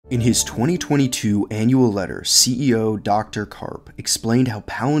In his 2022 annual letter, CEO Dr. Karp explained how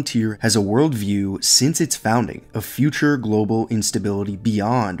Palantir has a worldview since its founding of future global instability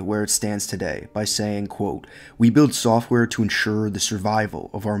beyond where it stands today by saying, quote, "We build software to ensure the survival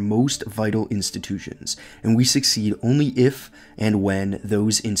of our most vital institutions, and we succeed only if and when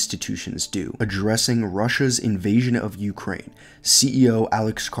those institutions do." Addressing Russia's invasion of Ukraine, CEO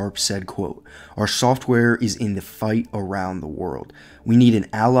Alex Karp said, quote, "Our software is in the fight around the world. We need an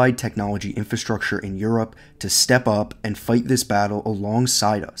allied technology infrastructure in Europe to step up and fight this battle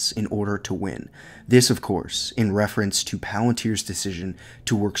alongside us in order to win." This, of course, in reference to Palantir's decision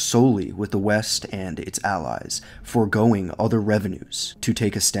to work solely with the West and its allies, foregoing other revenues to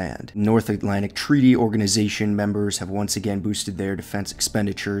take a stand. North Atlantic Treaty Organization members have once again boosted their defense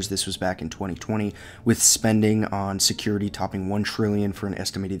expenditures. This was back in 2020, with spending on security topping $1 trillion for an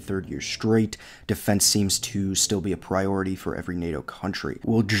estimated third year straight. Defense seems to still be a priority for every NATO country.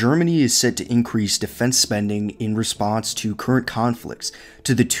 Well, Germany is set to increase defense spending in response to current conflicts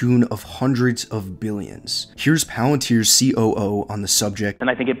to the tune of hundreds of billions. Here's Palantir's COO on the subject. And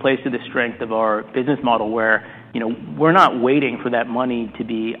I think it plays to the strength of our business model where, we're not waiting for that money to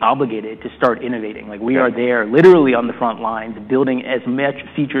be obligated to start innovating. Like, we are there literally on the front lines, building as much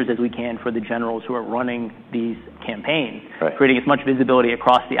features as we can for the generals who are running these campaigns, creating as much visibility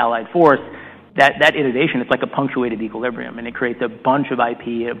across the allied force. That innovation, it's like a punctuated equilibrium, and it creates a bunch of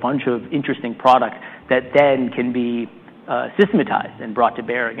IP, a bunch of interesting products that then can be systematized and brought to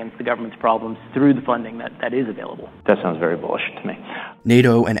bear against the government's problems through the funding that is available. That sounds very bullish to me.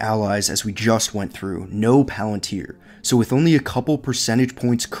 NATO and allies, as we just went through, know Palantir. So with only a couple percentage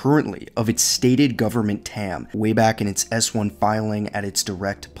points currently of its stated government TAM, way back in its S1 filing at its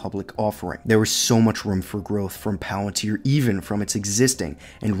direct public offering, there was so much room for growth from Palantir, even from its existing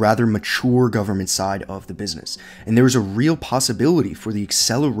and rather mature government side of the business. And there is a real possibility for the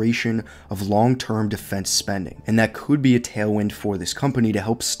acceleration of long-term defense spending. And that could be a tailwind for this company to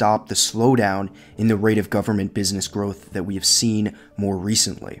help stop the slowdown in the rate of government business growth that we have seen more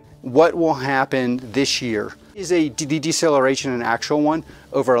recently. What will happen this year? Is the deceleration an actual one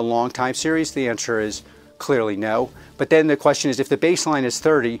over a long time series? The answer is clearly no. But then the question is, if the baseline is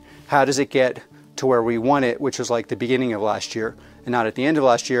 30, how does it get to where we want it, which was like the beginning of last year and not at the end of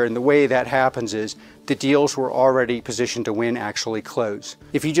last year? And the way that happens is the deals were already positioned to win actually close.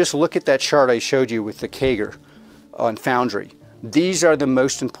 If you just look at that chart I showed you with the CAGR on Foundry, these are the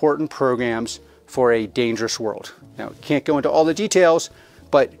most important programs for a dangerous world. Now, can't go into all the details,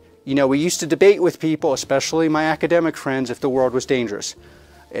 but we used to debate with people, especially my academic friends, if the world was dangerous.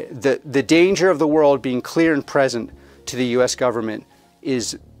 The danger of the world being clear and present to the US government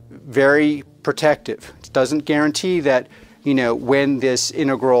is very protective. It doesn't guarantee that, when this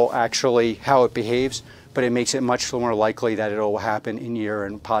integral actually, how it behaves, but it makes it much more likely that it'll happen in year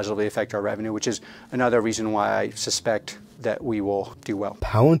and positively affect our revenue, which is another reason why I suspect that we will do well.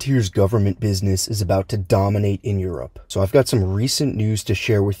 Palantir's government business is about to dominate in Europe. So I've got some recent news to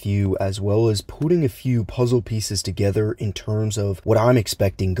share with you, as well as putting a few puzzle pieces together in terms of what I'm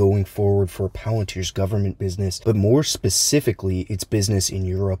expecting going forward for Palantir's government business, but more specifically its business in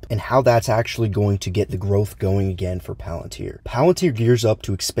Europe and how that's actually going to get the growth going again for Palantir. Palantir gears up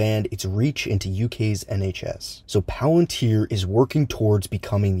to expand its reach into UK's NHS. So Palantir is working towards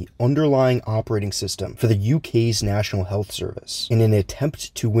becoming the underlying operating system for the UK's National Health Service in an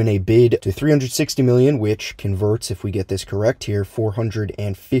attempt to win a bid to 360 million, which converts, if we get this correct here,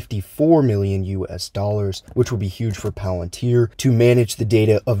 454 million US dollars, which would be huge for Palantir, to manage the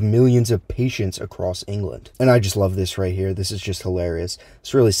data of millions of patients across England. And I just love this right here. This is just hilarious.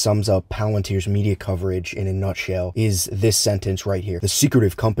 This really sums up Palantir's media coverage in a nutshell, is this sentence right here. The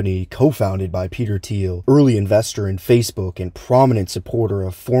secretive company co-founded by Peter Thiel, early investor in Facebook and prominent supporter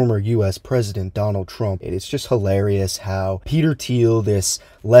of former US President Donald Trump. It's just hilarious how Peter Thiel, this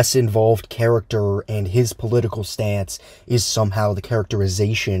less involved character, and his political stance is somehow the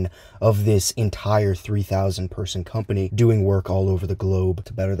characterization of this entire 3,000 person company doing work all over the globe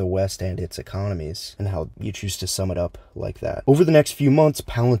to better the West and its economies, and how you choose to sum it up like that. Over the next few months,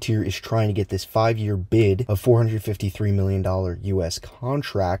 Palantir is trying to get this 5-year bid of $453 million US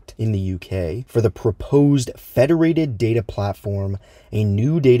contract in the UK for the proposed federated data platform, a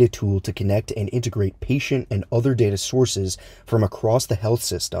new data tool to connect and integrate patient and other data sources from across the health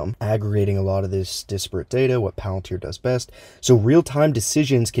system, aggregating a lot of this disparate data, what Palantir does best, so real-time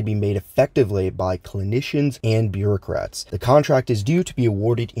decisions can be made effectively by clinicians and bureaucrats. The contract is due to be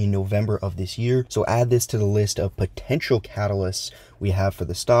awarded in November of this year, so add this to the list of potential catalysts we have for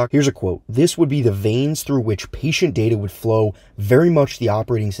the stock. Here's a quote. "This would be the veins through which patient data would flow, very much the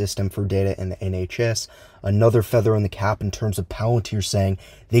operating system for data in the NHS. another feather in the cap in terms of Palantir saying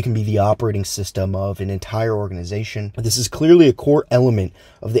they can be the operating system of an entire organization. This is clearly a core element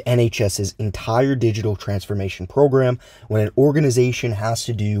of the NHS's entire digital transformation program. When an organization has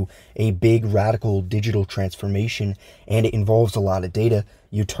to do a big radical digital transformation and it involves a lot of data,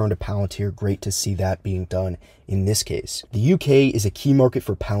 you turn to Palantir. Great to see that being done in this case. The UK is a key market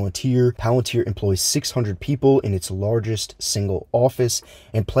for Palantir. Palantir employs 600 people in its largest single office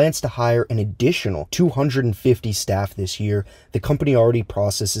and plans to hire an additional 250 staff this year. The company already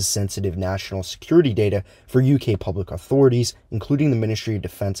processes sensitive national security data for UK public authorities, including the Ministry of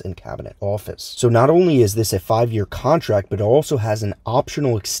Defence and Cabinet Office. So not only is this a 5-year contract, but it also has an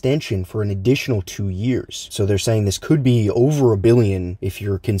optional extension for an additional 2 years. So they're saying this could be over $1 billion if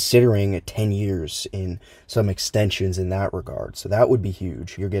you're considering 10 years in some extensions in that regard. So that would be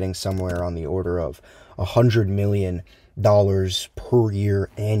huge. You're getting somewhere on the order of $100 million per year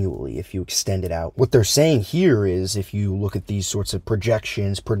annually if you extend it out. What they're saying here is, if you look at these sorts of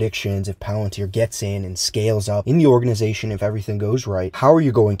predictions, if Palantir gets in and scales up in the organization, if everything goes right, how are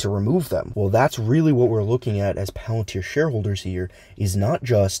you going to remove them? Well, that's really what we're looking at as Palantir shareholders here, is not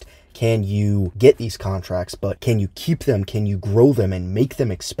just can you get these contracts, but can you keep them? Can you grow them and make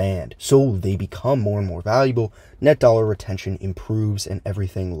them expand so they become more and more valuable? Net dollar retention improves and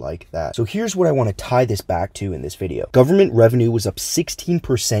everything like that. So here's what I want to tie this back to in this video. Government revenue was up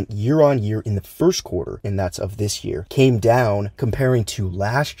 16% year on year in the first quarter, and that's of this year. Came down comparing to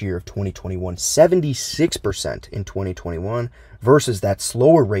last year of 2021, 76% in 2021 versus that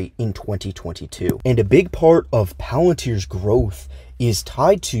slower rate in 2022. And a big part of Palantir's growth is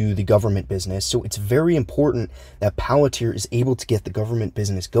tied to the government business. So it's very important that Palantir is able to get the government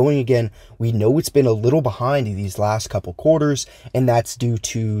business going again. We know it's been a little behind in these last couple quarters, and that's due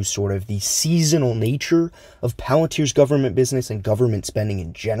to sort of the seasonal nature of Palantir's government business and government spending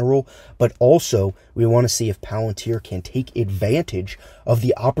in general. But also we want to see if Palantir can take advantage of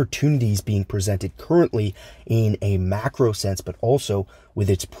the opportunities being presented currently in a macro sense, but also with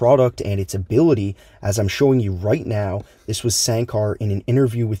its product and its ability, as I'm showing you right now. This was Sankar in an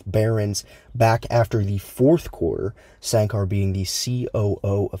interview with Barron's back after the fourth quarter, Sankar being the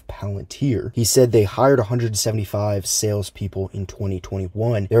COO of Palantir. He said they hired 175 salespeople in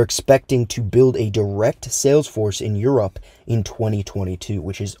 2021. They're expecting to build a direct sales force in Europe in 2022,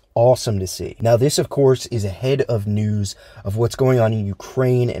 which is awesome to see. Now, this, of course, is ahead of news of what's going on in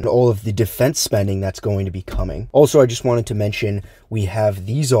Ukraine and all of the defense spending that's going to be coming. Also, I just wanted to mention we have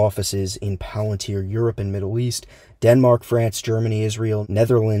these offices in Palantir Europe and Middle East: Denmark, France, Germany, Israel,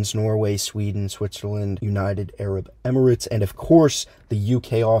 Netherlands, Norway, Sweden, Switzerland, United Arab Emirates, and of course the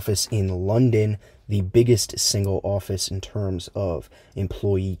UK office in London, the biggest single office in terms of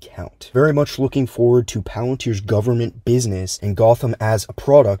employee count. Very much looking forward to Palantir's government business and Gotham as a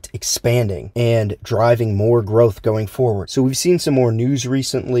product expanding and driving more growth going forward. So we've seen some more news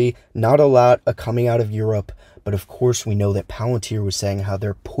recently, not a lot coming out of Europe, but of course we know that Palantir was saying how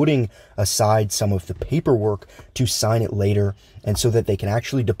they're putting aside some of the paperwork to sign it later, and so that they can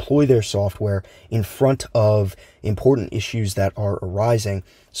actually deploy their software in front of important issues that are arising.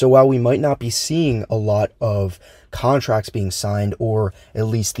 So while we might not be seeing a lot of contracts being signed, or at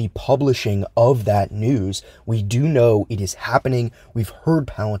least the publishing of that news, we do know it is happening. We've heard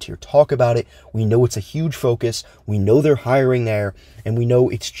Palantir talk about it. We know it's a huge focus. We know they're hiring there, and we know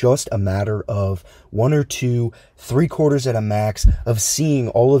it's just a matter of 1 or 2, 3 quarters at a max of seeing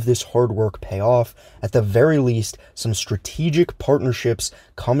all of this hard work pay off. At the very least, some strategic partnerships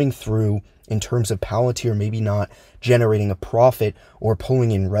coming through in terms of Palantir maybe not generating a profit or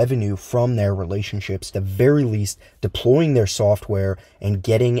pulling in revenue from their relationships, at the very least deploying their software and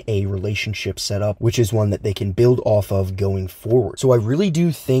getting a relationship set up, which is one that they can build off of going forward. So I really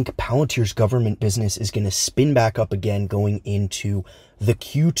do think Palantir's government business is going to spin back up again going into the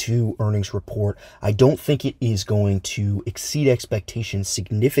Q2 earnings report. I don't think it is going to exceed expectations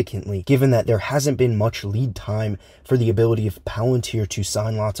significantly, given that there hasn't been much lead time for the ability of Palantir to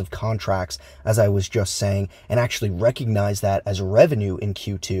sign lots of contracts, as I was just saying, and actually recognize that as revenue in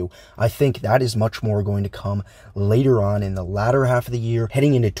Q2. I think that is much more going to come later on in the latter half of the year,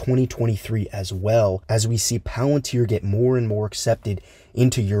 heading into 2023 as well, as we see Palantir get more and more accepted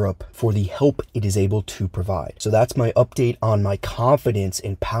into Europe for the help it is able to provide. So that's my update on my confidence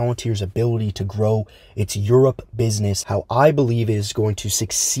in Palantir's ability to grow its Europe business, how I believe it is going to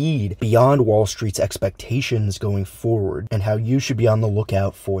succeed beyond Wall Street's expectations going forward, and how you should be on the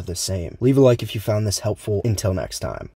lookout for the same. Leave a like if you found this helpful. Until next time.